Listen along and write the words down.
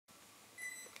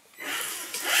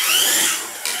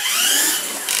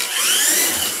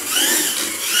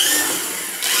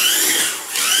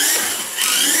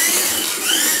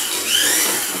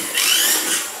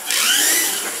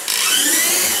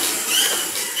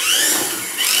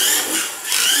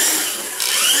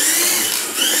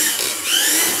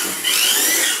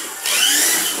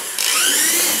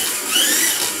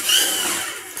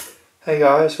Hey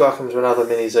guys, welcome to another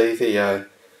Mini Z video.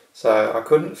 So I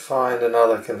couldn't find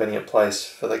another convenient place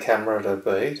for the camera to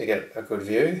be to get a good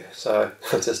view, so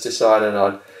I just decided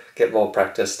I'd get more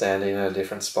practice standing in a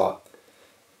different spot.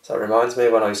 So it reminds me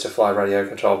when I used to fly radio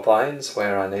controlled planes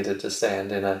where I needed to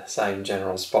stand in a same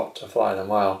general spot to fly them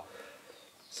well.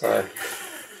 So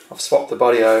I've swapped the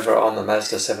body over on the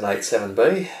Mazda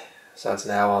 787B, so it's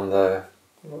now on the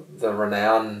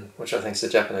Renown, which I think is a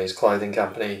Japanese clothing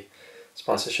company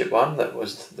sponsorship one that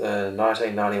was the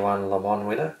 1991 Le Mans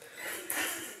winner.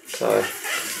 So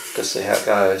just see how it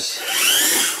goes.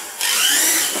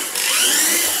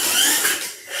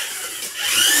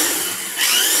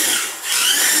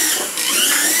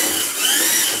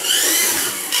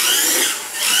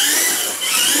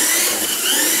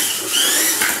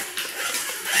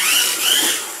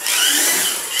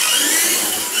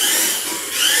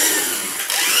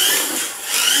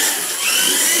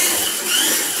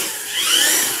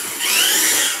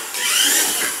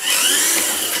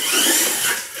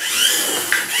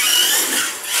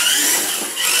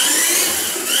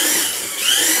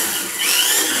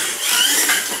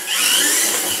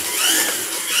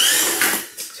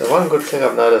 So one good thing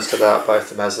I've noticed about both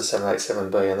the Mazda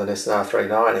 787B and the Nissan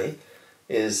R390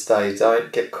 is they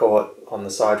don't get caught on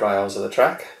the side rails of the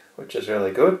track, which is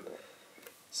really good.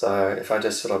 So if I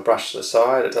just sort of brush the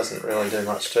side, it doesn't really do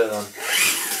much to them.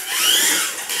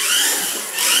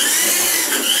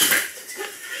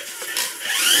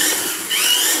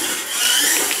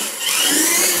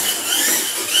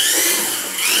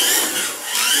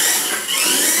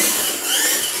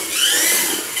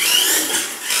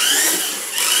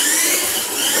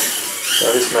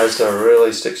 So this Mazda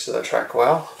really sticks to the track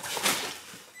well.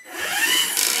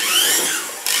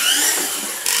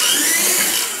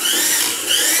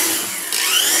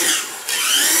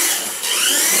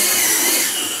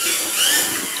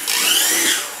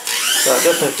 So it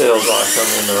definitely feels like I'm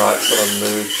in the right sort of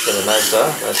mood for the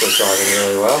Mazda. Mazda's driving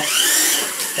really well.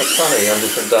 It's funny, on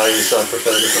different days I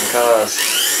prefer different cars.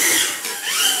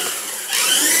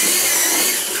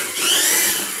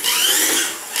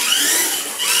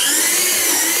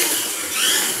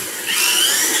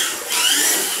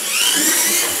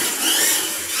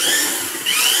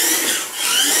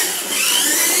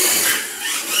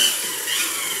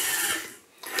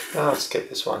 Now let's keep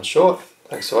this one short.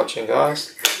 Thanks for watching,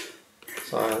 guys.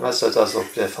 So Mazda does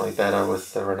look definitely better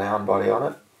with the Renown body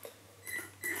on it.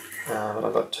 But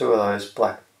I've got two of those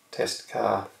black test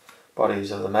car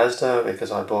bodies of the Mazda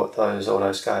because I bought those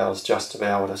auto scales just to be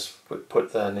able to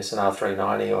put the Nissan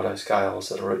R390 auto scales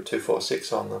that are Route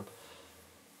 246 on them.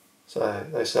 So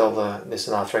they sell the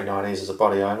Nissan R390s as a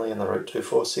body only in the Route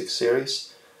 246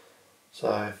 series.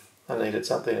 So I needed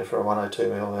something for a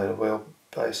 102mm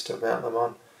wheelbase to mount them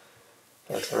on.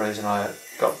 That's the reason I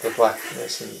got the black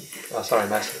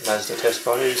Mazda test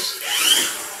bodies.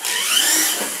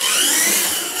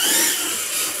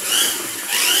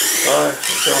 So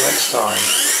until next time,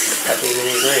 happy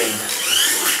Mini Zine.